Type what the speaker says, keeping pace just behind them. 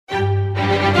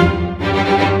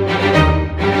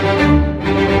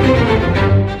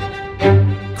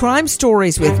Crime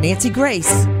Stories with Nancy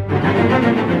Grace.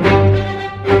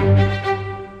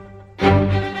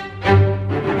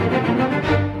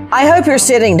 I hope you're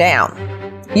sitting down.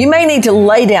 You may need to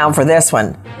lay down for this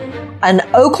one. An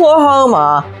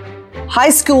Oklahoma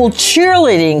high school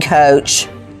cheerleading coach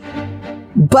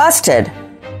busted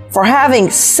for having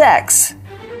sex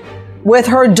with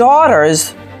her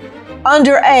daughter's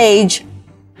underage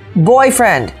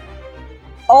boyfriend,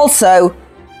 also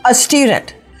a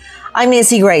student. I'm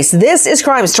Nancy Grace. This is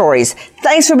Crime Stories.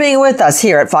 Thanks for being with us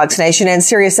here at Fox Nation and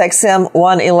Sirius XM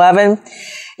 111.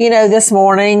 You know, this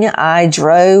morning I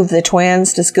drove the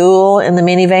twins to school in the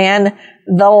minivan.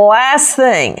 The last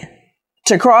thing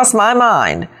to cross my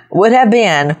mind would have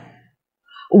been,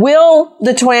 will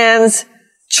the twins'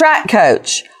 track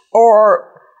coach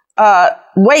or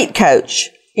weight coach,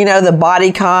 you know, the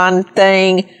body con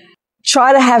thing,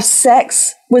 try to have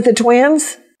sex with the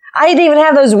twins? I didn't even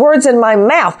have those words in my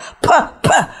mouth. Puh,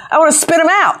 puh. I want to spit them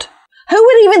out. Who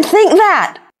would even think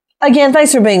that? Again,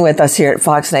 thanks for being with us here at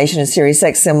Fox Nation and Sirius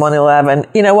XM 111.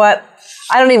 You know what?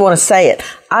 I don't even want to say it.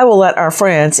 I will let our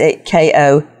friends at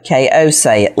KOKO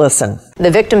say it. Listen. The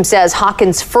victim says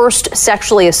Hawkins first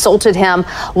sexually assaulted him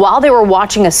while they were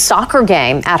watching a soccer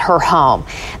game at her home.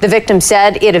 The victim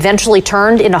said it eventually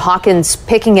turned into Hawkins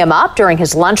picking him up during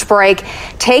his lunch break,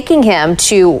 taking him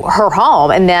to her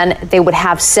home, and then they would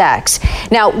have sex.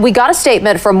 Now, we got a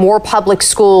statement from Moore Public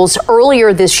Schools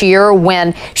earlier this year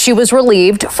when she was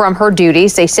relieved from her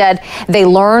duties. They said they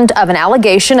learned of an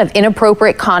allegation of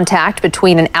inappropriate contact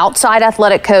between an outside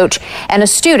athletic coach and a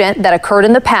student that occurred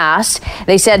in the past.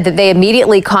 They said that they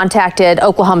immediately contacted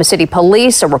Oklahoma City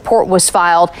Police. A report was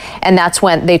filed, and that's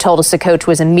when they told us the coach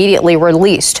was immediately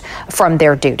released from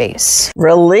their duties.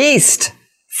 Released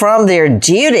from their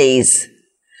duties?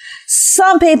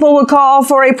 Some people would call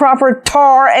for a proper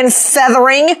tar and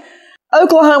feathering.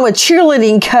 Oklahoma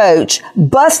cheerleading coach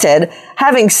busted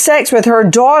having sex with her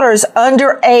daughter's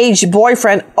underage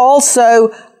boyfriend, also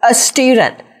a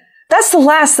student. That's the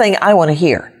last thing I want to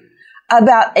hear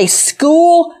about a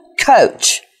school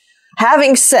coach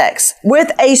having sex with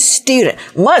a student,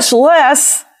 much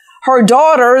less her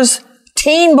daughter's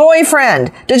teen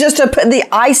boyfriend, to just to put the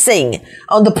icing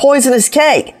on the poisonous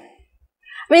cake.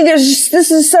 I mean, this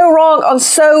is so wrong on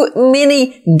so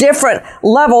many different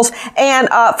levels. And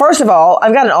first of all,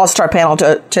 I've got an all-star panel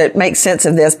to make sense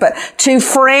of this, but to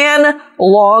Fran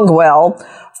Longwell,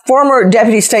 former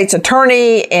Deputy State's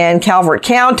Attorney in Calvert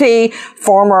County,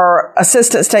 former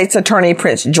Assistant State's Attorney,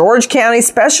 Prince George County,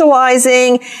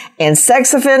 specializing in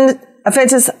sex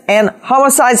offenses and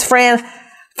homicides. Fran,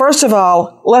 first of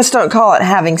all, let's don't call it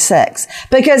having sex,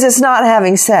 because it's not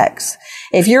having sex.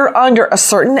 If you're under a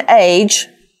certain age,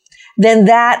 then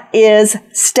that is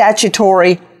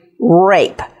statutory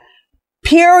rape.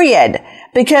 Period.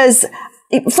 Because,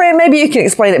 Fran, maybe you can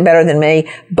explain it better than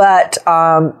me, but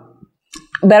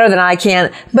better than I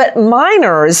can. But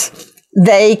minors,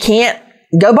 they can't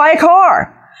go buy a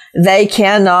car. They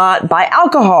cannot buy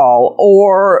alcohol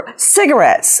or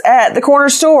cigarettes at the corner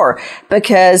store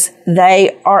because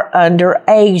they are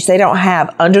underage. They don't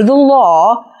have, under the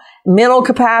law, mental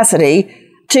capacity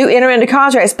to enter into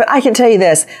contracts. But I can tell you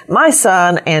this, my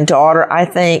son and daughter, I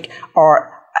think,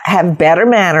 have better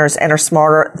manners and are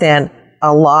smarter than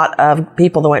a lot of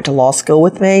people that went to law school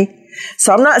with me.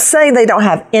 So I'm not saying they don't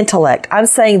have intellect. I'm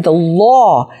saying the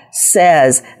law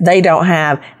says they don't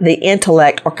have the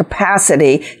intellect or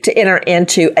capacity to enter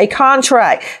into a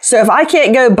contract. So if I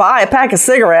can't go buy a pack of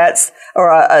cigarettes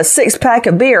or a six-pack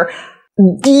of beer,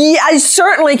 I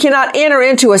certainly cannot enter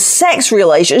into a sex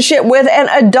relationship with an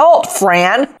adult,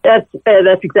 Fran. That's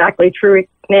exactly true,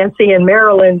 Nancy. In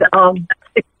Maryland,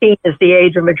 16 is the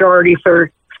age of majority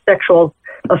for sexual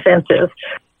offenses.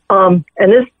 And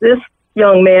this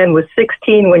young man was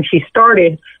 16 when she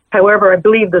started. However, I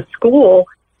believe the school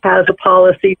has a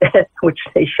policy that, which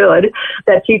they should,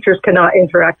 that teachers cannot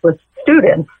interact with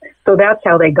students. So that's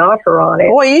how they got her on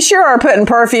it. Well, you sure are putting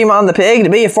perfume on the pig to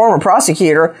be a former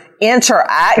prosecutor.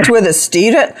 Interact with a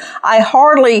student? I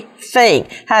hardly think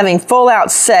having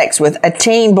full-out sex with a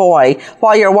teen boy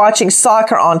while you're watching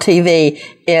soccer on TV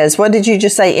is, what did you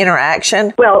just say,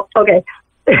 interaction? Well, okay.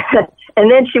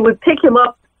 And then she would pick him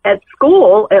up at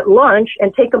school at lunch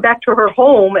and take him back to her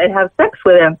home and have sex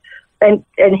with him. And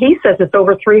he says it's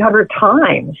over 300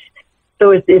 times.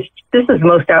 So this is the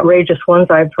most outrageous ones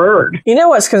I've heard. You know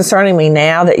what's concerning me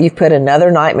now that you've put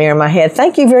another nightmare in my head?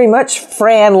 Thank you very much,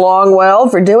 Fran Longwell,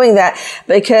 for doing that.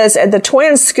 Because at the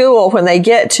twin school, when they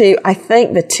get to, I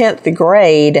think, the 10th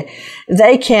grade,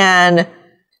 they can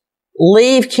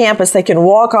leave campus. They can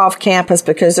walk off campus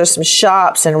because there's some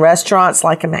shops and restaurants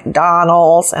like a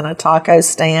McDonald's and a taco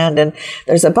stand. And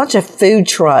there's a bunch of food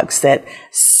trucks that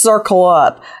circle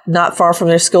up not far from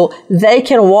their school. They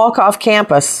can walk off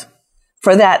campus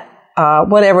for that,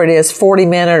 whatever it is,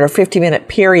 40-minute or 50-minute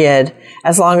period,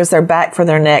 as long as they're back for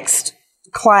their next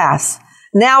class.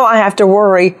 Now I have to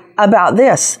worry about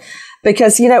this.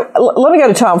 Because, let me go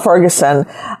to Tom Ferguson,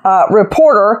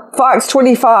 reporter, Fox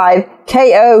 25,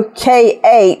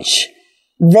 KOKH.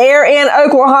 There in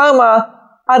Oklahoma,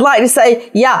 I'd like to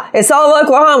say, yeah, it's all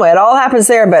Oklahoma. It all happens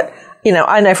there. But,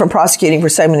 I know from prosecuting for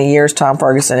so many years, Tom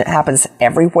Ferguson, it happens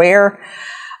everywhere.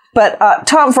 But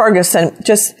Tom Ferguson,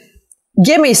 just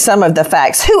give me some of the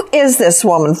facts. Who is this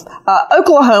woman?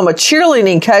 Oklahoma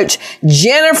cheerleading coach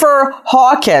Jennifer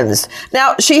Hawkins.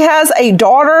 Now, she has a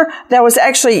daughter that was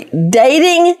actually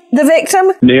dating the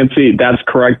victim. Nancy, that's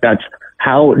correct. That's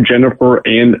how Jennifer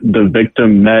and the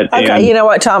victim met. Okay, you know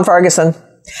what, Tom Ferguson?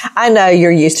 I know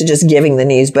you're used to just giving the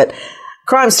news, but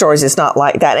Crime Stories is not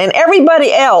like that. And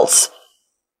everybody else,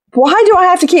 why do I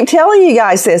have to keep telling you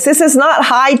guys this? This is not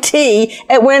high tea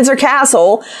at Windsor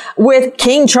Castle with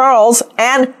King Charles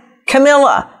and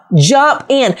Camilla. Jump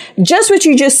in. Just what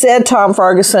you just said, Tom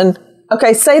Ferguson.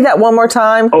 Okay, say that one more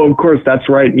time. Oh, of course, that's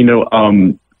right.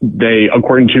 They,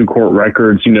 according to court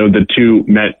records, the two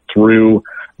met through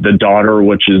the daughter,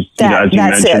 which is, as you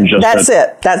mentioned,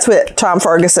 That's it, Tom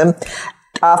Ferguson.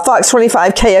 Fox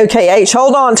 25 KOKH.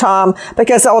 Hold on, Tom,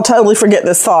 because I'll totally forget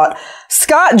this thought.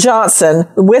 Scott Johnson,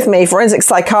 with me, forensic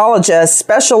psychologist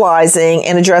specializing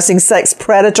in addressing sex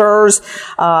predators,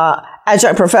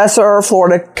 adjunct professor,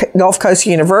 Florida Gulf Coast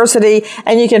University,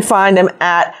 and you can find him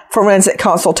at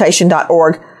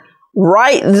forensicconsultation.org.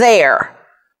 Right there,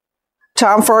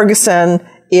 Tom Ferguson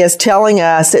is telling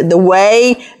us that the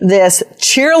way this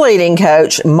cheerleading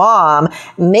coach, mom,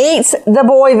 meets the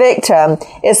boy victim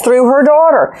is through her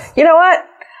daughter. You know what?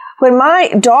 When my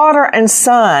daughter and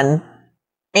son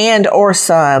or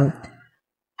son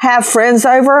have friends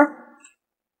over,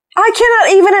 I cannot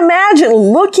even imagine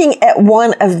looking at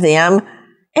one of them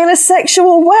in a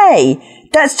sexual way.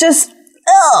 That's just,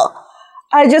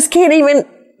 I just can't even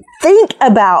think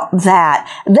about that.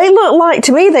 They look like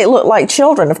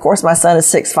children. Of course, my son is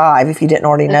 6'5", if you didn't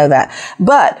already know that.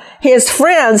 But his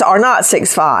friends are not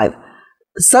 6'5".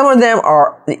 Some of them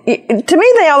are, to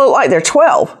me, they all look like they're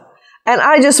 12. And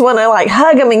I just want to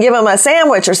hug them and give them a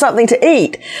sandwich or something to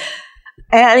eat.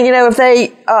 And, if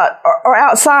they are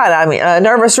outside, a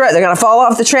nervous wreck, they're going to fall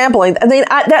off the trampoline.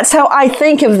 That's how I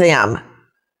think of them.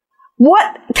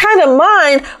 What kind of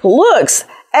mind looks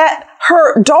at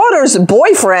her daughter's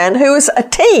boyfriend, who is a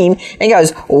teen, and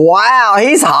goes, wow,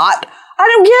 he's hot? I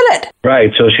don't get it.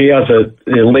 Right. So she has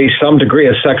at least some degree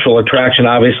of sexual attraction,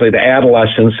 obviously, to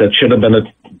adolescents that should have been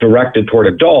directed toward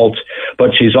adults,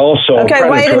 but she's also okay.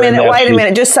 Wait a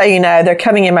minute. Just so you know, they're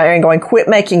coming in my ear and going, "Quit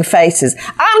making faces."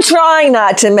 I'm trying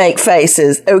not to make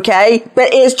faces, okay?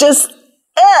 But it's just,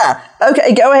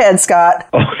 okay. Go ahead, Scott.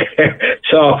 Okay.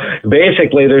 So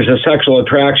basically, there's a sexual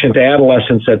attraction to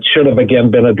adolescents that should have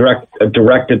again been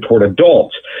directed toward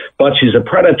adults. But she's a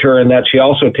predator in that she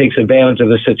also takes advantage of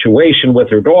the situation with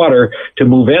her daughter to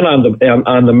move in on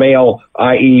the male,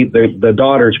 i.e., the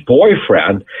daughter's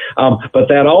boyfriend. But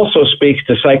that also speaks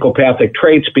to psychopathic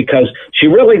traits because she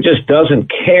really just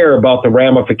doesn't care about the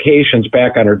ramifications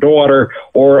back on her daughter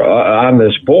or on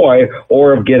this boy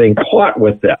or of getting caught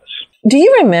with this. Do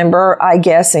you remember, I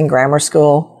guess, in grammar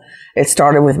school, it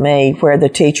started with me, where the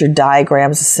teacher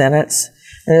diagrams a sentence,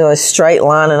 and there's a straight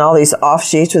line and all these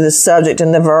offshoots with the subject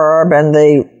and the verb and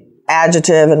the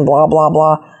adjective and blah, blah,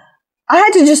 blah. I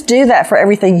had to just do that for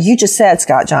everything you just said,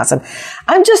 Scott Johnson.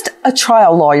 I'm just a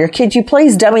trial lawyer. Could you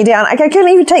please dumb me down? I couldn't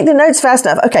even take the notes fast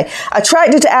enough. Okay.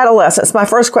 Attracted to adolescence. My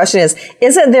first question is,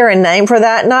 isn't there a name for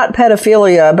that? Not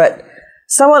pedophilia, but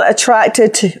someone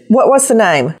attracted to, what's the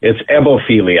name? It's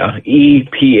ebophilia.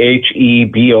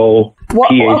 EPHEBO.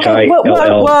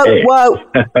 PHILLA. Whoa.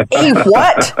 E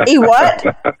what? E what?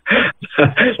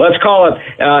 Let's call it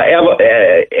no,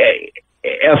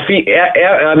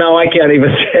 I can't even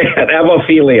say it.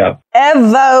 Evophilia.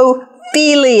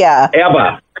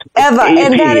 Eva,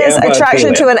 and that is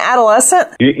attraction to an adolescent?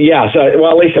 Yes,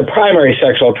 well, at least a primary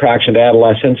sexual attraction to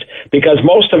adolescents, because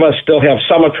most of us still have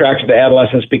some attraction to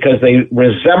adolescents because they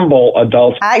resemble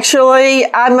adults.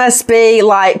 Actually, I must be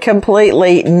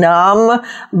completely numb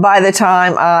by the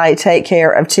time I take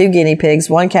care of 2 guinea pigs,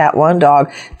 1 cat, 1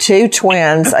 dog, 2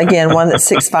 twins, again, one that's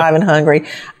 6'5" and hungry,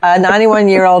 a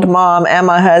 91-year-old mom, and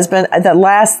my husband. The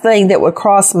last thing that would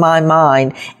cross my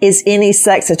mind is any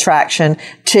sex attraction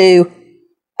to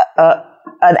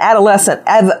an adolescent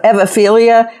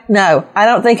evophilia? No, I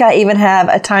don't think I even have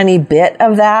a tiny bit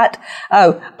of that.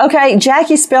 Oh, okay.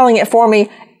 Jackie's spelling it for me.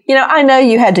 You know, I know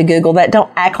you had to Google that.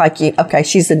 Don't act like you. Okay,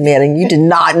 she's admitting you did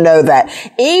not know that.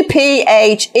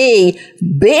 EPHEB,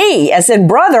 as in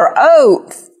brother. O,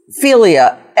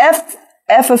 philia.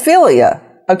 Epiphilia.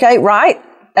 Okay, right?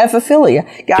 Epiphilia.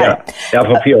 Got it.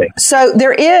 Epiphilia. So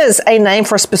there is a name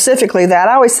for specifically that.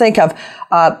 I always think of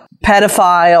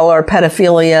pedophile or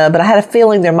pedophilia, but I had a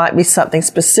feeling there might be something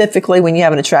specifically when you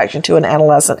have an attraction to an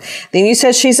adolescent. Then you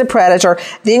said she's a predator.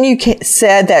 Then you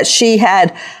said that she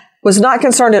was not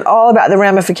concerned at all about the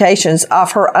ramifications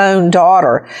of her own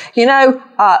daughter. You know,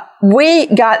 we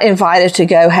got invited to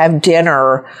go have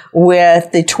dinner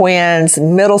with the twins'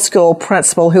 middle school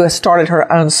principal who has started her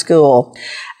own school.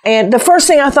 And the first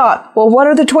thing I thought, well, what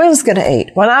are the twins going to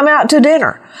eat when I'm out to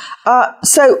dinner?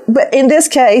 But in this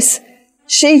case,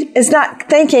 she is not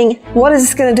thinking, what is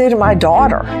this going to do to my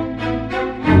daughter?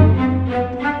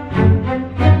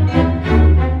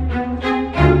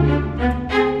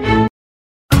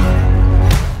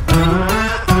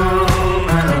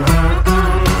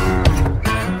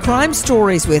 Crime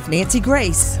Stories with Nancy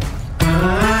Grace.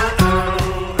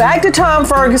 Back to Tom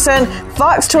Ferguson,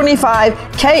 Fox 25,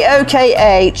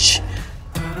 KOKH.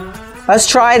 Let's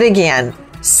try it again.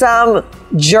 Some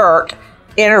jerk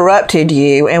interrupted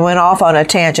you and went off on a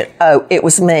tangent. Oh, it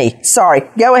was me. Sorry.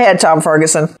 Go ahead, Tom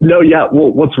Ferguson. No, yeah.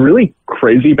 Well, what's really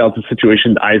crazy about the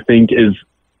situation, I think, is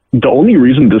the only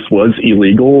reason this was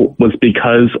illegal was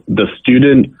because the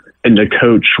student and the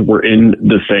coach were in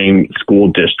the same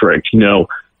school district. You know,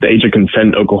 the age of consent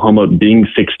in Oklahoma being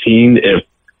 16, if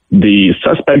the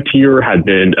suspect here had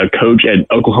been a coach at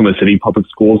Oklahoma City Public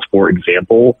Schools, for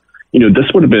example, you know,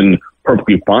 this would have been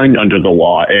perfectly fine under the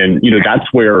law. And, you know,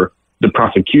 that's where the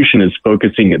prosecution is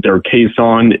focusing their case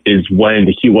on, is when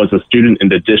he was a student in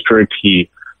the district. He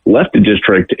left the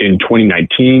district in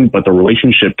 2019, but the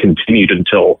relationship continued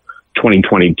until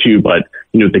 2022. But,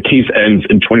 you know, the case ends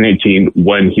in 2019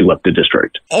 when he left the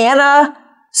district. Anna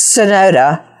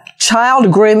Sonoda,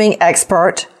 child grooming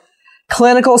expert,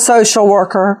 clinical social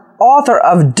worker, author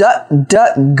of Duck,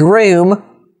 Duck, Groom.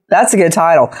 That's a good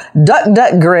title. Duck,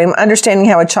 Duck, Groom, Understanding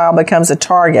How a Child Becomes a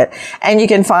Target. And you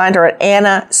can find her at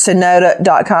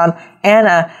annasonoda.com.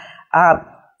 Anna,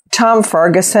 Tom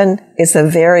Ferguson is a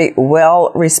very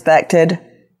well-respected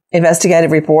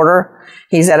investigative reporter.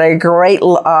 He's at a great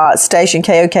station,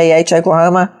 KOKH,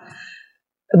 Oklahoma.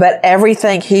 But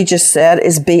everything he just said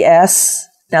is BS.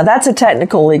 Now, that's a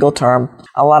technical legal term.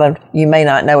 A lot of you may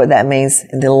not know what that means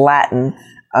in the Latin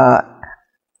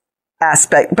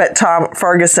aspect, but Tom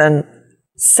Ferguson,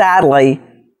 sadly,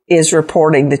 is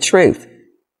reporting the truth.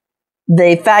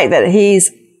 The fact that he's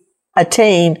a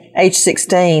teen, age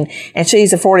 16, and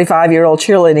she's a 45-year-old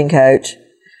cheerleading coach,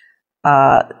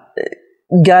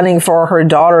 gunning for her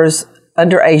daughter's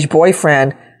underage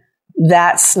boyfriend,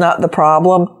 that's not the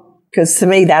problem, because to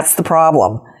me, that's the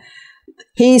problem.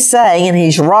 He's saying, and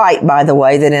he's right, by the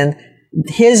way, that in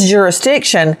his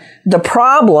jurisdiction, the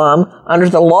problem under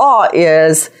the law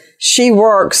is she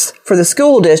works for the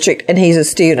school district and he's a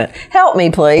student. Help me,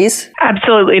 please.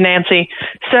 Absolutely, Nancy.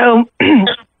 So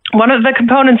one of the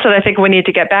components that I think we need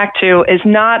to get back to is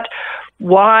not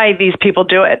why these people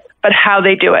do it, but how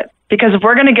they do it. Because if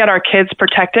we're going to get our kids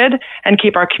protected and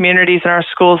keep our communities and our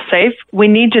schools safe, we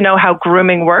need to know how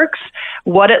grooming works,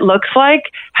 what it looks like,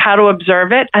 how to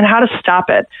observe it, and how to stop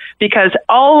it. Because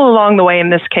all along the way in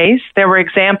this case, there were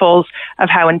examples of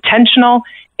how intentional,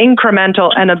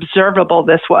 incremental, and observable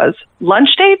this was.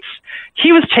 Lunch dates?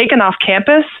 He was taken off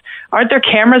campus. Aren't there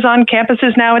cameras on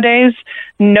campuses nowadays?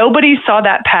 Nobody saw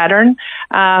that pattern.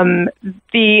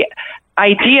 The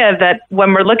idea that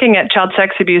when we're looking at child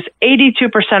sex abuse,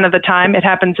 82% of the time it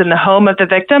happens in the home of the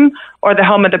victim or the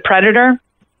home of the predator.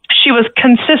 She was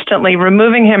consistently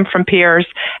removing him from peers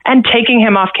and taking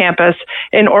him off campus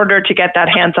in order to get that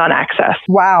hands-on access.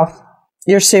 Wow.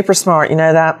 You're super smart. You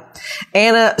know that.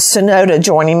 Anna Sonoda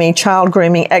joining me, child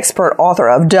grooming expert, author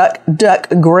of Duck, Duck,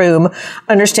 Groom,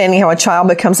 Understanding How a Child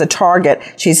Becomes a Target.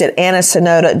 She's at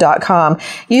annasonoda.com.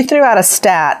 You threw out a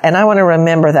stat, and I want to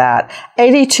remember that.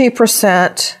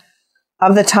 82%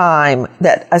 of the time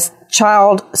that a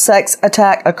child sex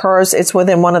attack occurs, it's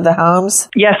within one of the homes?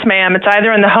 Yes, ma'am. It's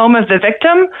either in the home of the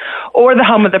victim or the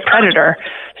home of the predator.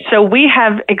 So we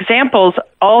have examples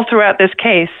all throughout this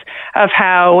case of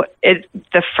how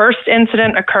the first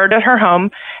incident occurred at her home,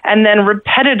 and then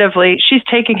repetitively she's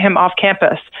taking him off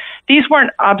campus. These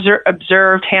weren't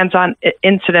observed hands-on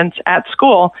incidents at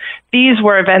school. These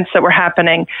were events that were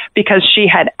happening because she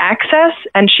had access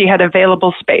and she had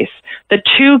available space, the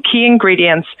two key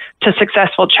ingredients to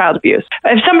successful child abuse.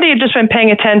 If somebody had just been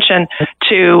paying attention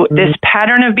to this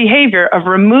pattern of behavior of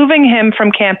removing him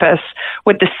from campus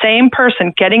with the same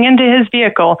person getting into his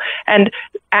vehicle and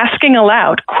asking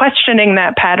aloud, questioning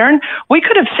that pattern, we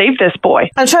could have saved this boy.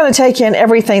 I'm trying to take in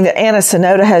everything that Anna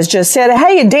Sonoda has just said.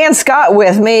 Hey, Dan Scott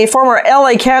with me, former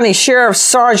LA County Sheriff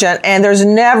Sergeant, and there's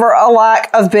never a lack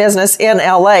of business in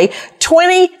LA.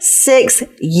 26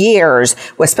 years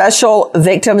with Special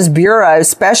Victims Bureau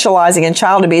specializing in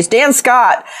child abuse. Dan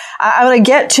Scott, I'm going to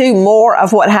get to more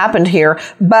of what happened here,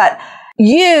 but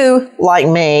you, like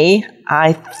me,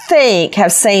 I think,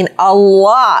 have seen a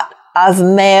lot of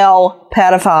male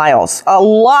pedophiles, a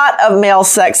lot of male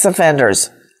sex offenders,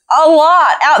 a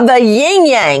lot out the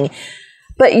yin-yang,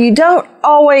 but you don't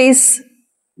always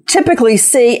typically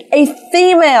see a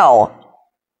female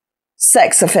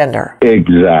sex offender.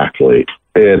 Exactly.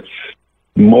 It's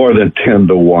more than 10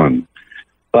 to 1.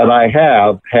 But I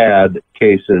have had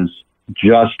cases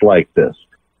just like this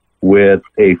with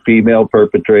a female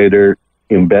perpetrator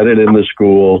embedded in the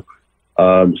school.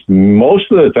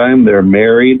 Most of the time they're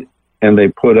married and they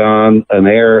put on an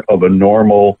air of a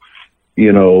normal, fit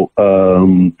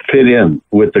in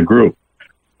with the group.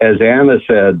 As Anna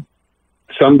said,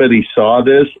 somebody saw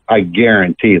this. I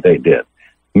guarantee they did.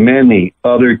 Many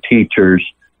other teachers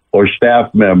or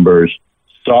staff members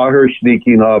saw her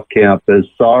sneaking off campus,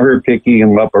 saw her picking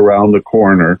him up around the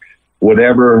corner,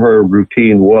 whatever her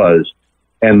routine was,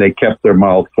 and they kept their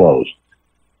mouth closed.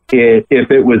 If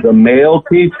it was a male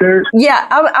teacher... Yeah,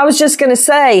 I was just going to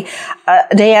say,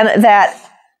 Dan, that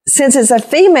since it's a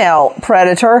female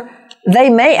predator, they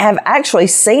may have actually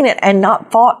seen it and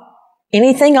not thought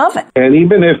anything of it. And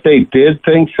even if they did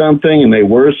think something and they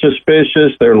were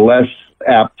suspicious, they're less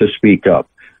apt to speak up.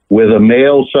 With a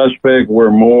male suspect,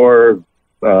 we're more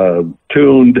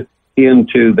tuned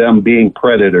into them being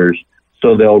predators,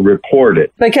 so they'll report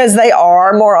it. Because they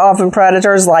are more often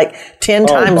predators, like 10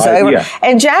 times over. Yeah.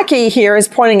 And Jackie here is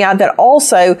pointing out that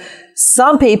also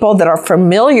some people that are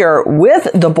familiar with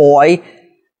the boy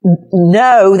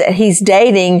know that he's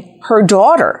dating her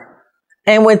daughter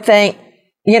and would think,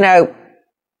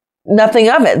 nothing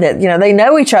of it, that, they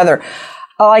know each other.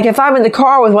 Like if I'm in the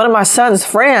car with one of my son's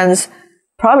friends,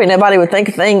 probably nobody would think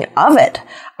a thing of it.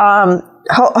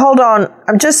 Hold on.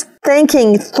 I'm just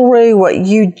thinking through what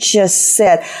you just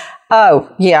said.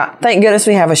 Oh, yeah. Thank goodness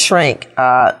we have a shrink,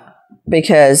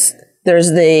 because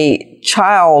there's the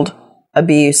child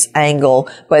abuse angle,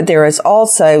 but there is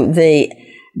also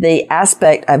the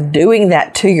aspect of doing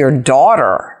that to your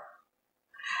daughter.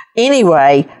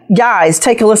 Anyway, guys,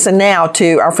 take a listen now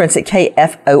to our friends at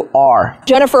KFOR.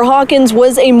 Jennifer Hawkins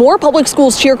was a Moore Public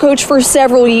Schools cheer coach for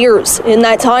several years. In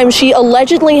that time, she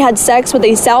allegedly had sex with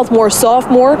a Southmore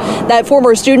sophomore. That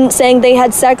former student saying they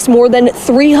had sex more than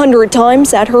 300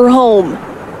 times at her home.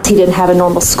 He didn't have a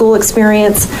normal school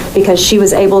experience because she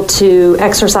was able to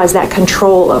exercise that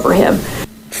control over him.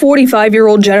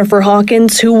 45-year-old Jennifer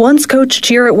Hawkins, who once coached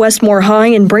cheer at Westmore High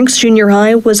and Brinks Junior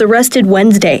High, was arrested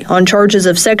Wednesday on charges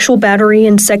of sexual battery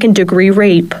and second-degree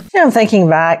rape. I'm thinking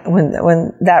back when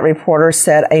that reporter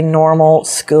said a normal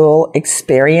school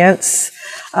experience.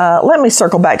 Let me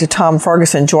circle back to Tom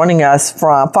Ferguson joining us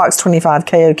from Fox 25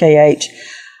 KOKH.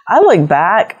 I look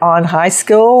back on high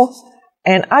school,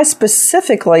 and I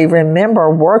specifically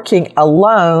remember working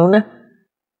alone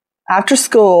after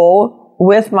school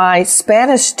with my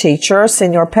Spanish teacher,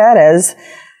 Senor Perez.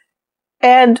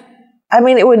 And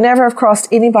it would never have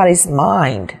crossed anybody's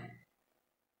mind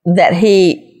that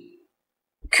he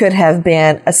could have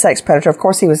been a sex predator. Of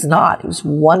course, he was not. He was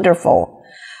wonderful.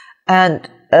 And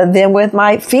then with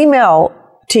my female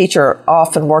teacher,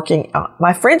 often working,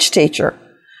 my French teacher,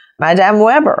 Madame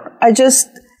Weber,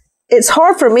 it's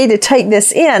hard for me to take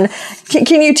this in.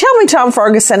 Can you tell me, Tom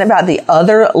Ferguson, about the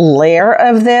other layer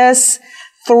of this?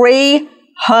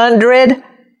 300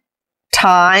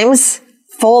 times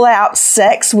full out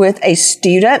sex with a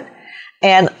student,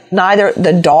 and neither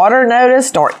the daughter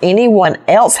noticed nor anyone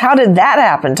else. How did that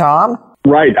happen, Tom?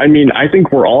 Right. I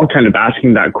think we're all kind of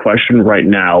asking that question right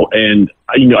now. And,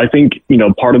 I think,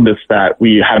 part of this that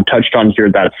we have touched on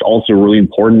here that's also really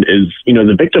important is,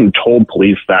 the victim told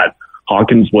police that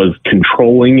Hawkins was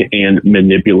controlling and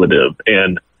manipulative.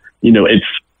 And, it's,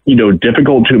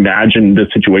 difficult to imagine the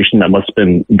situation that must have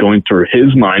been going through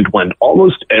his mind when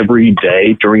almost every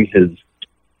day during his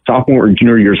sophomore or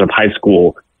junior years of high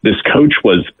school, this coach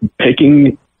was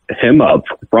picking him up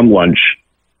from lunch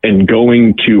and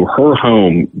going to her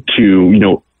home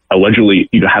to, allegedly,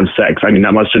 have sex. I mean,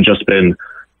 that must have just been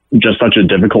just such a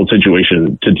difficult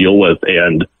situation to deal with.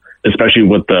 And especially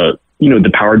with the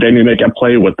power dynamic at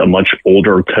play with a much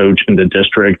older coach in the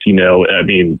district, I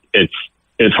mean,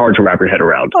 it's hard to wrap your head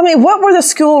around. I mean, what were the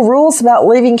school rules about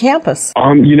leaving campus?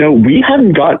 We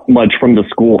haven't got much from the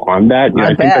school on that. I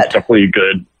think that's definitely a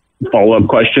good follow-up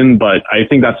question, but I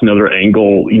think that's another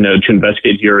angle, to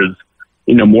investigate here is,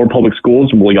 more public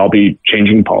schools will all be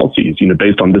changing policies,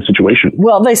 based on this situation.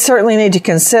 Well, they certainly need to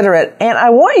consider it. And I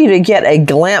want you to get a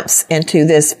glimpse into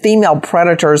this female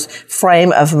predator's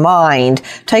frame of mind.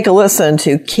 Take a listen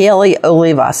to Kelly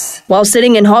Olivas. While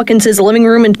sitting in Hawkins' living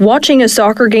room and watching a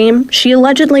soccer game, she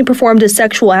allegedly performed a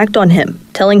sexual act on him,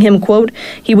 telling him, quote,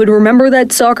 he would remember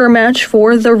that soccer match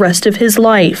for the rest of his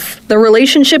life. The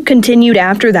relationship continued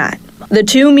after that. The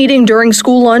two meeting during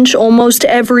school lunch almost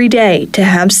every day to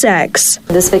have sex.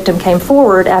 This victim came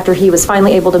forward after he was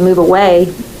finally able to move away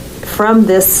from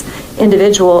this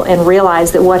individual and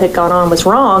realized that what had gone on was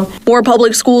wrong. More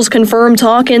public schools confirmed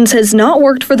Hawkins has not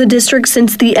worked for the district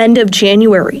since the end of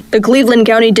January. The Cleveland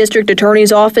County District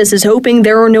Attorney's Office is hoping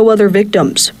there are no other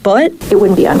victims, but it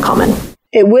wouldn't be uncommon.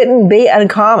 It wouldn't be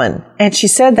uncommon. And she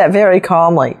said that very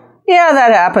calmly. Yeah,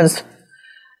 that happens.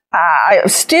 I'm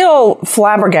still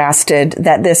flabbergasted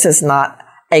that this is not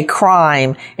a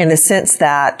crime in the sense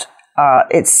that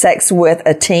it's sex with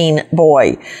a teen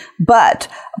boy. But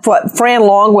what Fran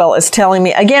Longwell is telling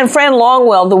me, again, Fran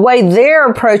Longwell, the way they're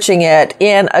approaching it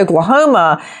in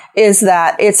Oklahoma is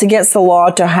that it's against the law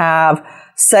to have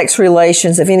sex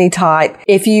relations of any type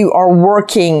if you are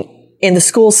working in the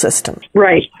school system.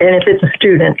 Right. And if it's a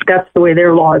student, that's the way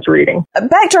their law is reading.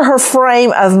 Back to her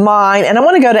frame of mind, and I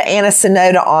want to go to Anna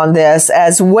Sonoda on this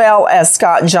as well as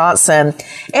Scott Johnson.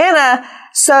 Anna,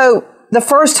 so the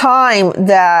first time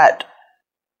that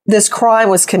this crime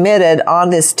was committed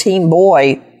on this teen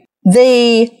boy,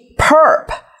 the perp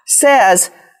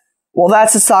says, well,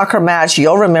 that's a soccer match.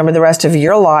 You'll remember the rest of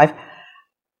your life.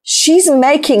 She's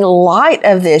making light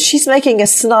of this. She's making a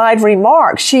snide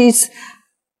remark. She's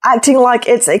acting like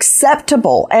it's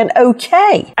acceptable and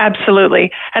okay.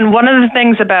 Absolutely. And one of the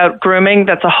things about grooming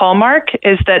that's a hallmark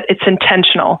is that it's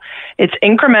intentional, it's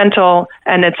incremental,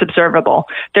 and it's observable.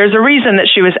 There's a reason that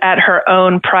she was at her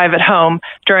own private home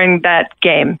during that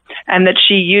game, and that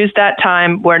she used that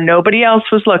time where nobody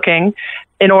else was looking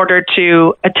in order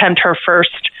to attempt her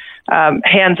first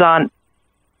hands-on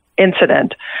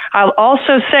incident. I'll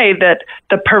also say that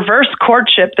the perverse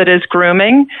courtship that is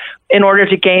grooming in order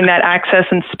to gain that access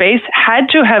and space had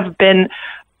to have been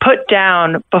put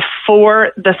down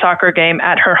before the soccer game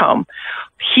at her home.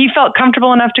 He felt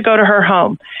comfortable enough to go to her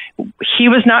home. He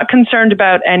was not concerned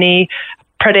about any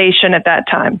predation at that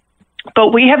time. But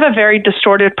we have a very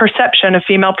distorted perception of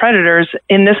female predators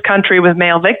in this country with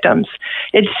male victims.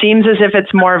 It seems as if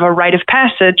it's more of a rite of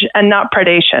passage and not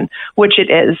predation, which it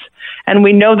is. And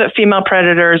we know that female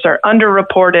predators are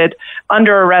underreported,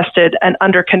 underarrested, and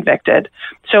underconvicted.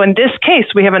 So in this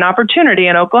case, we have an opportunity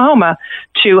in Oklahoma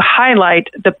to highlight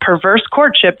the perverse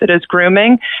courtship that is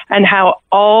grooming and how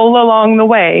all along the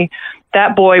way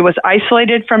that boy was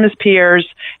isolated from his peers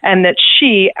and that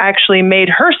she actually made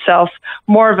herself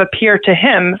more of a peer to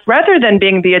him rather than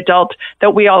being the adult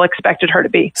that we all expected her to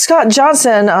be. Scott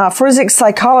Johnson, forensic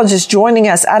psychologist joining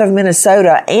us out of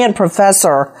Minnesota and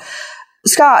professor.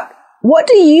 Scott, what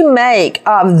do you make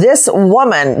of this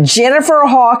woman, Jennifer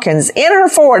Hawkins, in her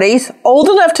 40s, old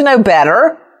enough to know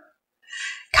better,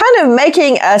 kind of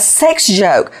making a sex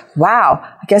joke? Wow,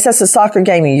 I guess that's a soccer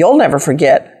game you'll never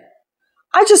forget.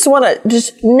 I just want to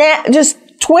just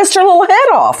twist her little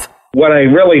head off. What I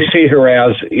really see her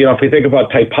as, if we think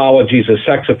about typologies of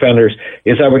sex offenders,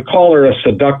 is I would call her a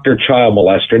seductor child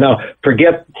molester. Now,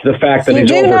 forget the fact that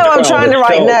he's over 12. You do know I'm trying to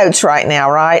write notes right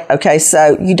now, right? Okay,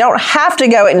 so you don't have to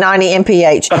go at 90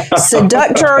 mph.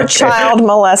 Seductor okay. Child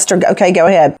molester. Okay, go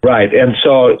ahead. Right, and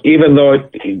so even though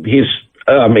he's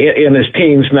in his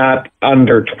teens, not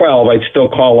under 12, I'd still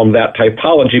call him that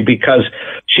typology because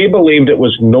she believed it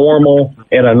was normal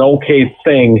and an okay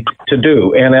thing to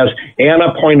do. And as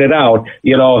Anna pointed out,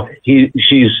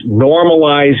 she's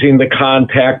normalizing the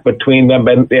contact between them.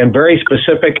 And very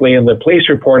specifically in the police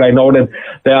report, I noted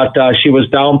that she was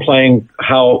downplaying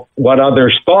what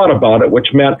others thought about it, which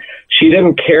meant she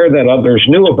didn't care that others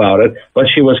knew about it, but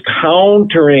she was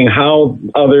countering how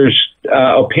others'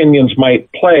 opinions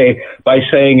might play by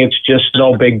saying it's just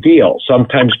no big deal.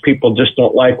 Sometimes people just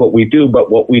don't like what we do, but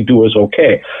what we do is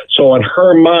okay. So in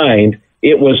her mind,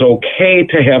 it was okay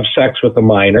to have sex with a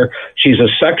minor. She's a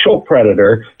sexual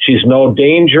predator. She's no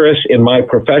dangerous, in my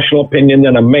professional opinion,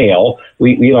 than a male.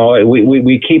 We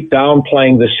keep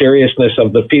downplaying the seriousness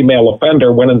of the female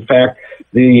offender when, in fact,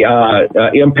 the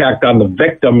impact on the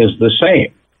victim is the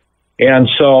same. And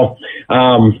so,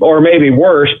 or maybe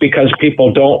worse, because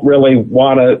people don't really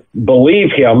want to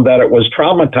believe him that it was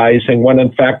traumatizing when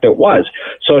in fact it was.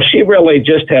 So she really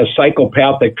just has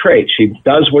psychopathic traits. She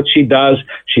does what she does.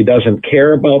 She doesn't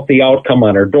care about the outcome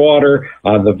on her daughter,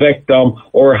 on the victim,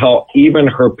 or how even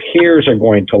her peers are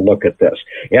going to look at this.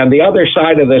 And the other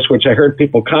side of this, which I heard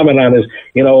people comment on, is,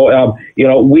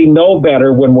 we know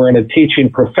better when we're in a teaching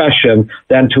profession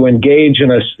than to engage in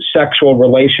a sexual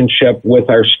relationship with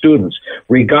our students.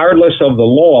 Regardless of the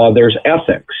law, there's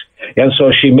ethics. And so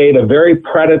she made a very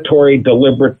predatory,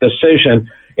 deliberate decision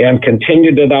and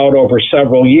continued it out over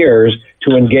several years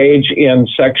to engage in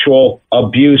sexual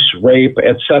abuse, rape,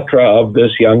 etc. of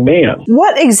this young man.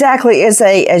 What exactly is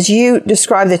as you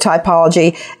describe the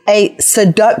typology, a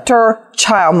seductor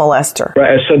child molester?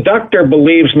 A seductor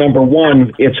believes, number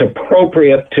one, it's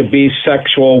appropriate to be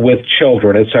sexual with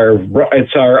children. It's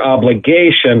our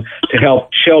obligation to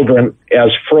help children, as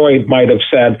Freud might have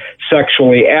said,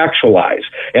 sexually actualize.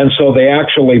 And so they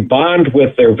actually bond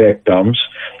with their victims.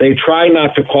 They try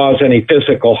not to cause any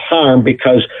physical harm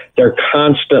because they're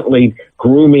constantly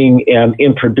grooming and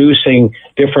introducing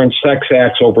different sex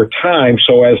acts over time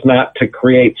so as not to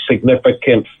create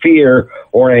significant fear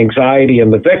or anxiety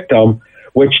in the victim,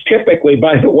 which typically,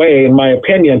 by the way, in my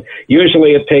opinion,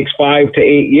 usually it takes 5 to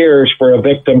 8 years for a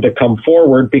victim to come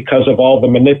forward because of all the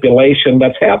manipulation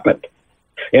that's happened.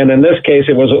 And in this case,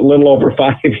 it was a little over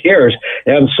 5 years.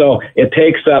 And so it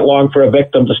takes that long for a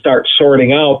victim to start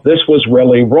sorting out, this was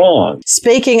really wrong.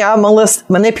 Speaking of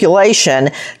manipulation,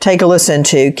 take a listen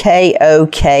to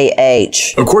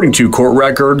KOKH. According to court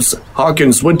records,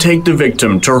 Hawkins would take the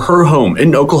victim to her home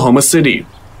in Oklahoma City.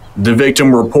 The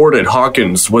victim reported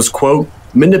Hawkins was, quote,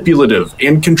 manipulative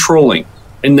and controlling,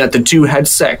 and that the two had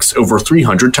sex over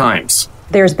 300 times.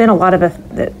 There's been a lot of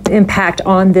impact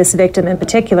on this victim in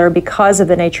particular because of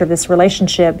the nature of this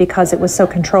relationship, because it was so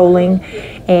controlling,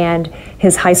 and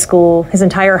his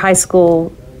entire high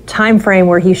school time frame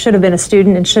where he should have been a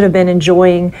student and should have been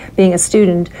enjoying being a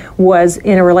student was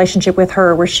in a relationship with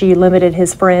her where she limited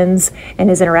his friends and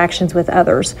his interactions with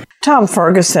others. Tom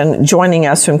Ferguson joining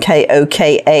us from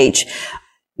KOKH.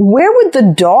 Where would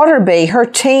the daughter be, her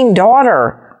teen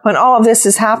daughter, when all of this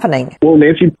is happening? Well,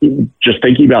 Nancy, just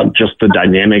thinking about just the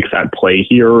dynamics at play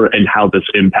here and how this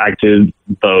impacted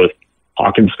both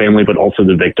Hawkins' family, but also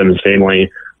the victim's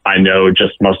family, I know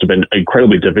just must have been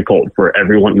incredibly difficult for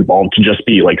everyone involved to just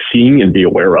be seeing and be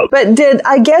aware of. But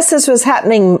I guess this was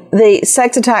happening, the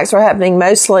sex attacks were happening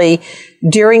mostly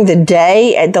during the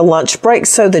day at the lunch break,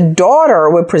 so the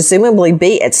daughter would presumably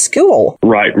be at school.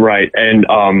 Right. And,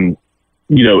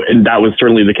 and that was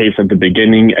certainly the case at the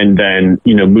beginning. And then,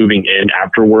 moving in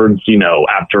afterwards,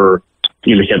 after,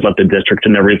 he had left the district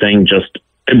and everything,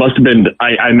 it must have been,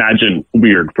 I imagine,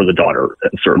 weird for the daughter,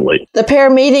 certainly. The pair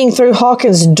meeting through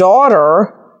Hawkins'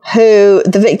 daughter, who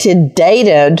the victim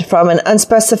dated for an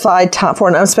unspecified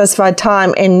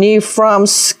time and knew from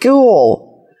school.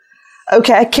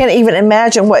 Okay, I can't even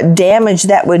imagine what damage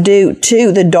that would do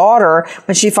to the daughter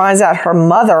when she finds out her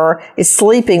mother is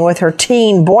sleeping with her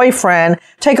teen boyfriend.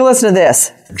 Take a listen to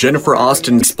this. Jennifer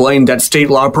Austin explained that state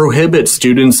law prohibits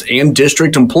students and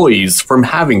district employees from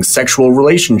having sexual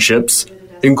relationships,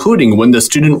 including when the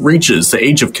student reaches the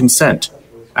age of consent.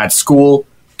 At school,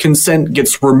 consent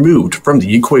gets removed from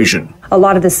the equation. A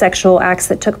lot of the sexual acts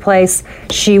that took place,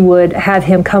 she would have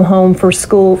him come home from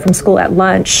school at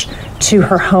lunch to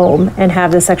her home and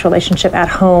have the sexual relationship at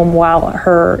home while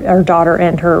her daughter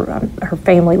and her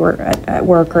family were at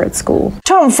work or at school.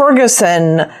 Tom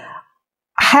Ferguson,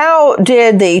 how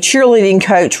did the cheerleading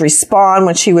coach respond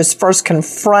when she was first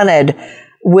confronted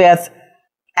with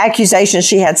accusations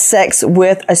she had sex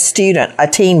with a student, a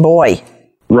teen boy?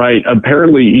 Right.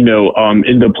 Apparently, in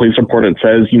the police report, it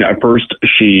says, at first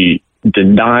she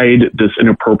denied this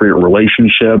inappropriate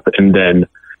relationship. And then,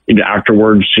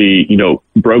 afterwards she,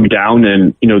 broke down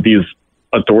and, these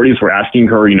authorities were asking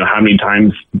her, how many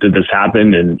times did this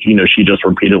happen? And, she just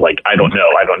repeated I don't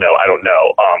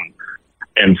know.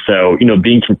 And so,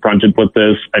 being confronted with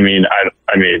this, I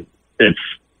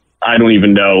don't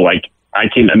even know, I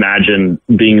can't imagine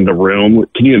being in the room.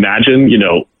 Can you imagine,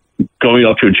 going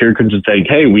up to a cheer coach and saying,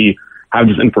 hey, we have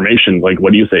this information.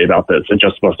 What do you say about this? It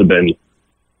just must have been,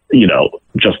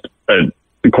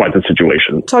 quite the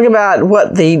situation. Talk about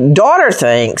what the daughter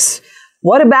thinks.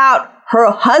 What about her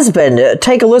husband?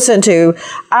 Take a listen to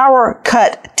our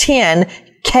Cut 10.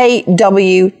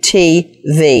 KWTV.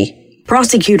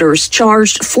 Prosecutors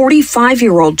charged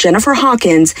 45-year-old Jennifer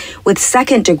Hawkins with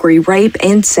second-degree rape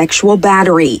and sexual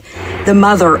battery. The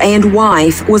mother and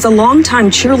wife was a longtime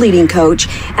cheerleading coach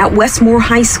at Westmore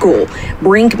High School,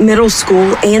 Brink Middle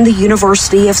School, and the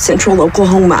University of Central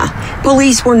Oklahoma.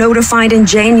 Police were notified in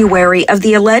January of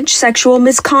the alleged sexual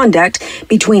misconduct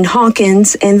between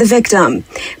Hawkins and the victim.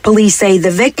 Police say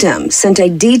the victim sent a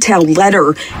detailed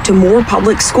letter to Moore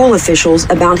Public School officials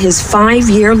about his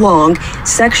 5-year-long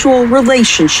sexual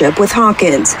relationship with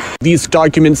Hawkins. These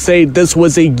documents say this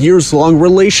was a years-long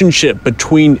relationship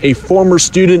between a former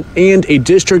student and a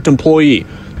district employee.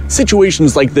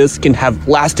 Situations like this can have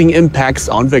lasting impacts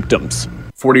on victims.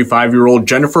 45-year-old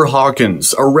Jennifer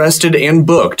Hawkins arrested and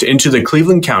booked into the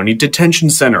Cleveland County Detention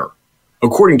Center.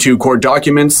 According to court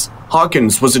documents,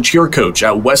 Hawkins was a cheer coach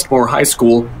at Westmore High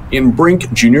School and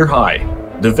Brink Junior High.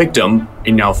 The victim,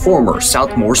 a now former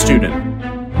Southmore student.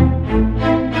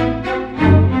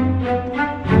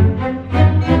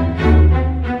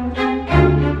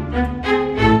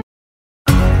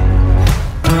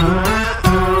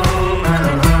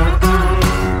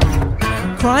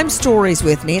 Crime Stories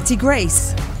with Nancy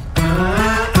Grace.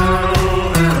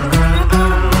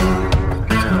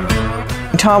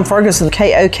 Tom Ferguson,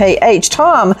 KOKH.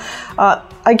 Tom,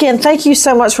 again, thank you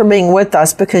so much for being with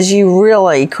us because you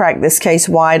really cracked this case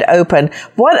wide open.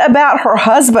 What about her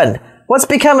husband? What's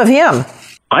become of him?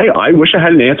 I wish I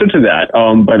had an answer to that,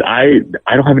 but I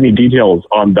don't have any details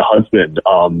on the husband.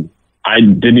 I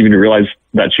didn't even realize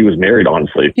that she was married,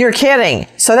 honestly. You're kidding.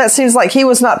 So that seems like he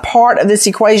was not part of this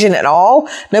equation at all?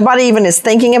 Nobody even is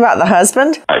thinking about the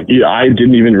husband? Yeah, I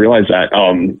didn't even realize that.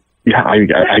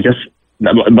 I guess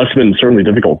that must have been certainly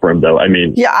difficult for him, though. I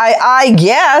mean... Yeah, I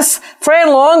guess. Fran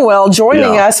Longwell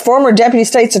joining us, former deputy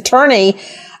state's attorney.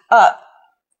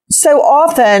 So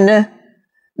often,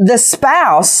 the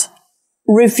spouse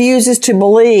refuses to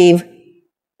believe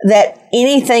that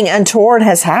anything untoward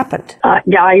has happened.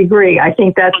 Yeah, I agree. I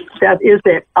think that is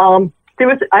it. There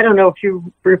was, I don't know if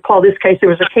you recall this case, there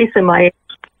was a case in Miami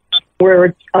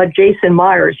where Jason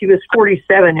Myers, he was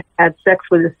 47 and had sex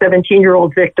with a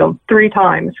 17-year-old victim 3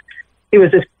 times. He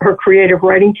was her creative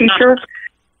writing teacher.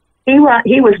 He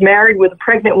was married with a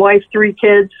pregnant wife, 3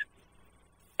 kids,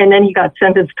 and then he got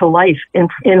sentenced to life in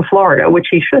Florida, which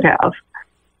he should have.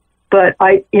 But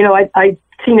I've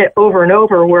seen it over and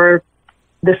over where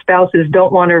the spouses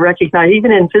don't want to recognize,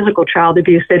 even in physical child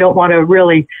abuse, they don't want to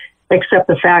really accept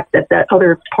the fact that that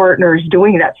other partner is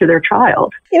doing that to their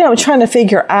child. I'm trying to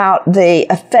figure out the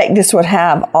effect this would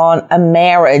have on a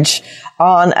marriage,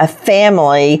 on a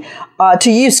family. To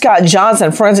you, Scott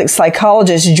Johnson, forensic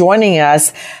psychologist, joining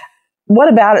us. What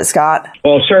about it, Scott?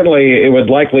 Well, certainly it would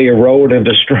likely erode and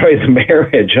destroy the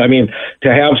marriage. I mean,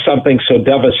 to have something so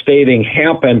devastating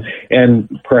happen, and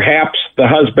perhaps the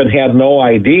husband had no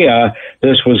idea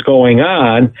this was going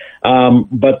on,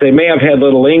 but they may have had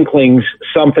little inklings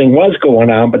something was going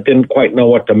on, but didn't quite know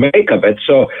what to make of it.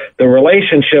 So the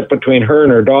relationship between her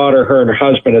and her daughter, her and her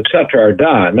husband, et cetera, are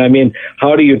done. I mean,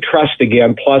 how do you trust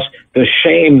again? Plus the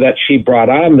shame that she brought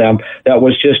on them that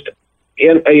was just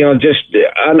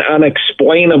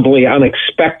unexplainably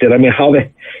unexpected. I mean, how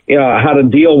to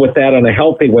deal with that in a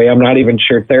healthy way. I'm not even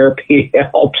sure therapy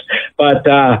helps, but,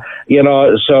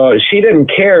 so she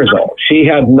didn't care though. She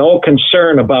had no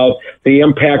concern about the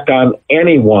impact on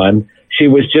anyone. She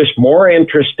was just more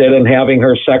interested in having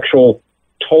her sexual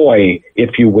toy,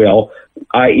 if you will,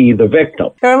 i.e. the victim.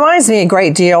 It reminds me a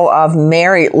great deal of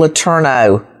Mary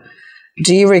Letourneau.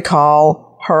 Do you recall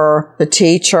her, the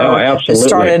teacher, who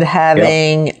started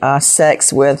having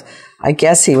sex with, I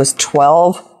guess he was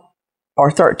 12 or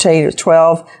 13,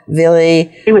 12, Billy?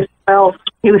 He was 12.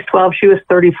 She was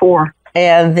 34.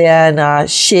 And then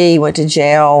she went to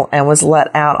jail and was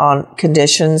let out on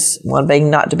conditions, one being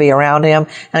not to be around him.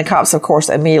 And the cops, of course,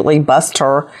 immediately bust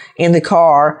her in the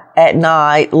car at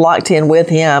night, locked in with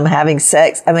him, having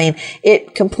sex. I mean,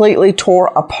 it completely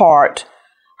tore apart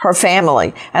her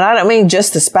family. And I don't mean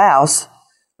just the spouse.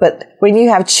 But when you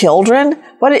have children,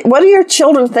 what do your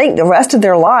children think the rest of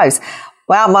their lives?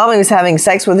 Wow, mommy was having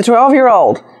sex with a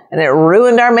 12-year-old and it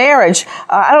ruined our marriage.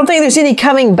 I don't think there's any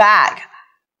coming back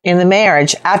in the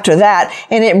marriage after that.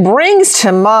 And it brings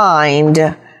to mind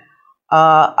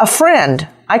a friend.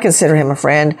 I consider him a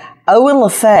friend, Owen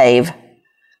LaFave.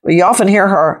 You often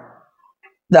hear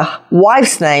the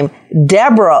wife's name,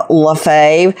 Deborah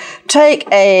LaFave. Take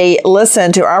a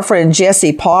listen to our friend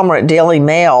Jesse Palmer at Daily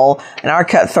Mail in our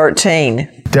Cut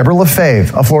 13. Deborah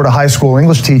LaFave, a Florida high school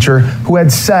English teacher who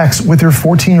had sex with her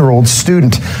 14-year-old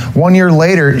student. 1 year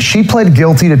later, she pled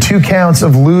guilty to 2 counts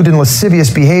of lewd and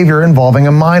lascivious behavior involving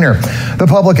a minor. The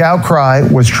public outcry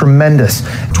was tremendous.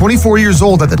 24 years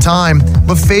old at the time,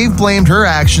 LaFave blamed her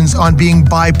actions on being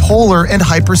bipolar and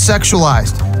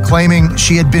hypersexualized, claiming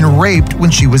she had been raped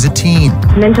when she was a teen.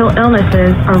 Mental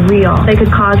illnesses are real. They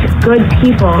could cause good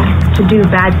people to do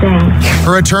bad things.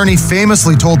 Her attorney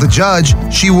famously told the judge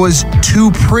she was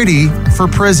too pretty for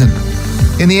prison.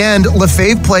 In the end,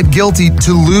 LaFave pled guilty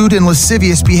to lewd and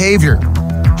lascivious behavior.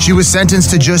 She was sentenced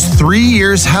to just 3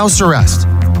 years house arrest,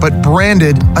 but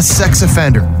branded a sex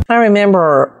offender. I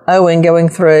remember Owen going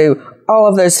through all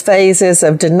of those phases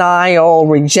of denial,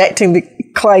 rejecting the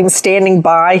claim, standing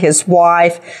by his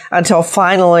wife until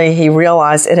finally he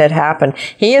realized it had happened.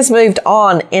 He has moved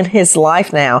on in his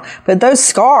life now, but those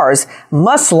scars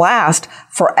must last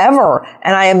forever,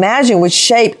 and I imagine would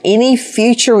shape any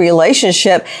future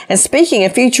relationship. And speaking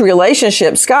of future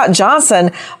relationships, Scott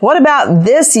Johnson, what about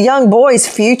this young boy's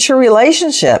future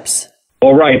relationships?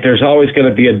 Well, right. There's always going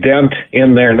to be a dent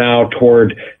in there now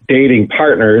toward dating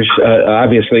partners,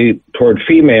 obviously toward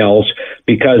females,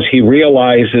 because he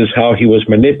realizes how he was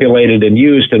manipulated and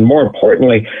used, and more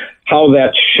importantly, how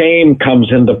that shame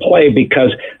comes into play,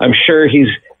 because I'm sure he's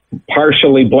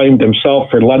partially blamed himself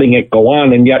for letting it go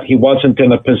on, and yet he wasn't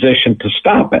in a position to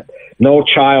stop it. No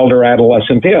child or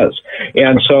adolescent is.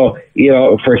 And so,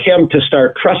 for him to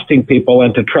start trusting people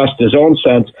and to trust his own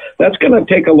sense, that's going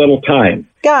to take a little time.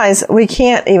 Guys, we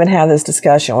can't even have this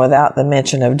discussion without the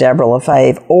mention of Deborah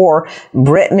LaFave or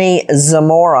Brittany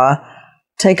Zamora.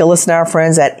 Take a listen to our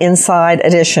friends at Inside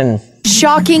Edition.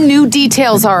 Shocking new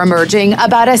details are emerging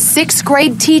about a 6th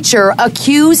grade teacher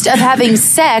accused of having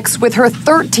sex with her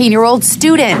 13-year-old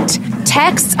student.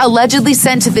 Texts allegedly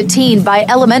sent to the teen by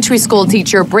elementary school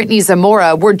teacher Brittany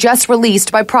Zamora were just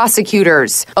released by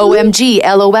prosecutors. OMG,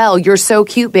 LOL, you're so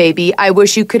cute, baby. I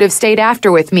wish you could have stayed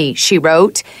after with me, she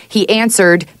wrote. He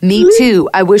answered, me too.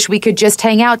 I wish we could just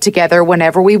hang out together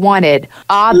whenever we wanted.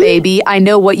 Ah, baby, I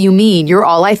know what you mean. You're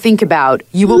all I think about.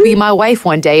 You will be my wife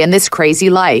one day in this crazy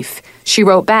life. She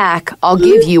wrote back, I'll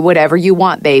give you whatever you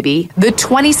want, baby. The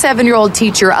 27-year-old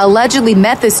teacher allegedly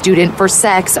met the student for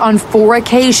sex on 4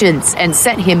 occasions and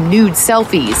sent him nude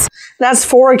selfies. That's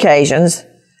 4 occasions.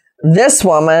 This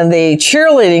woman, the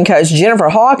cheerleading coach, Jennifer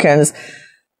Hawkins,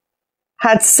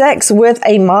 had sex with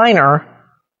a minor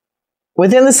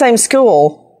within the same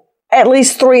school at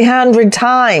least 300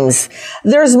 times.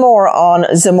 There's more on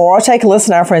Zamora. Take a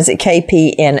listen to our friends at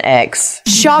KPNX.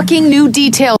 Shocking new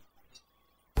details.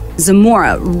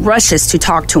 Zamora rushes to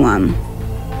talk to him.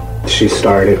 She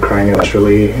started crying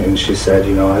naturally, and she said,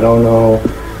 I don't know.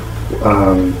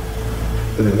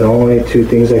 The only 2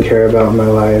 things I care about in my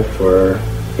life are,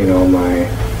 my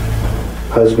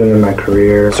husband and my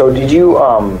career. So did you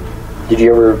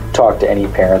ever talk to any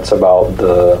parents about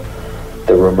the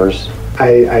rumors?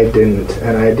 I didn't,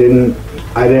 and I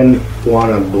didn't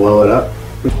want to blow it up.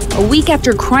 A week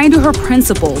after crying to her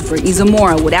principal, Brittany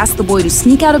Zamora would ask the boy to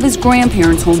sneak out of his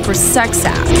grandparents' home for sex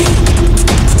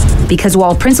acts. Because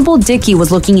while Principal Dickey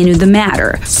was looking into the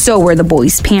matter, so were the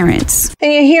boy's parents.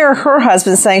 And you hear her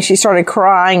husband saying she started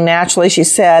crying naturally. She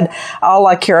said, all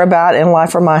I care about in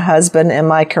life are my husband and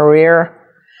my career.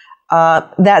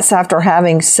 That's after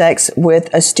having sex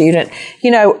with a student.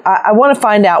 I want to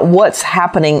find out what's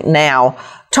happening now.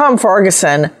 Tom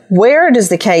Ferguson, where does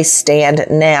the case stand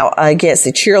now against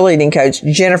the cheerleading coach,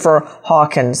 Jennifer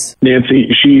Hawkins? Nancy,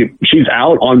 she's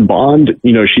out on bond.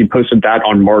 She posted that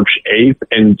on March 8th,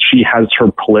 and she has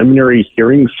her preliminary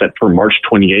hearing set for March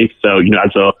 28th. So,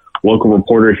 as a local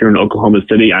reporter here in Oklahoma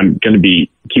City, I'm going to be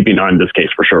keeping an eye on this case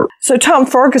for sure. So, Tom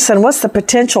Ferguson, what's the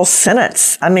potential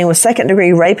sentence? With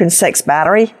 2nd-degree rape and sex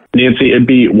battery? Nancy, it'd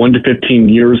be 1 to 15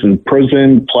 years in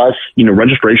prison, plus,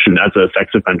 registration as a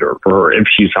sex offender for her if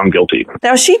she's found guilty.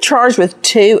 Now, is she charged with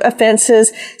 2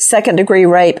 offenses, 2nd-degree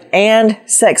rape and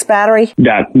sex battery?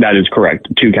 That is correct.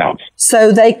 2 counts.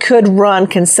 So they could run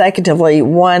consecutively,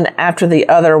 one after the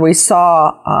other. We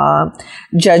saw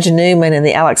Judge Newman in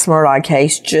the Alex Murdaugh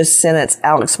case just sentence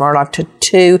Alex Murdaugh to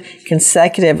 2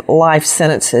 consecutive life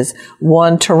sentences,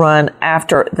 one to run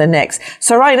after the next.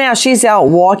 So right now she's out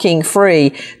walking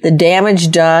free. The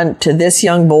damage done to this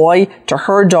young boy, to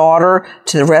her daughter,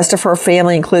 to the rest of her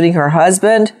family, including her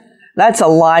husband, that's a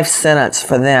life sentence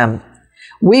for them.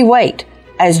 We wait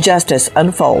as justice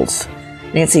unfolds.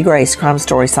 Nancy Grace, Crime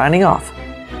Story, signing off.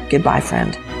 Goodbye,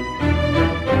 friend.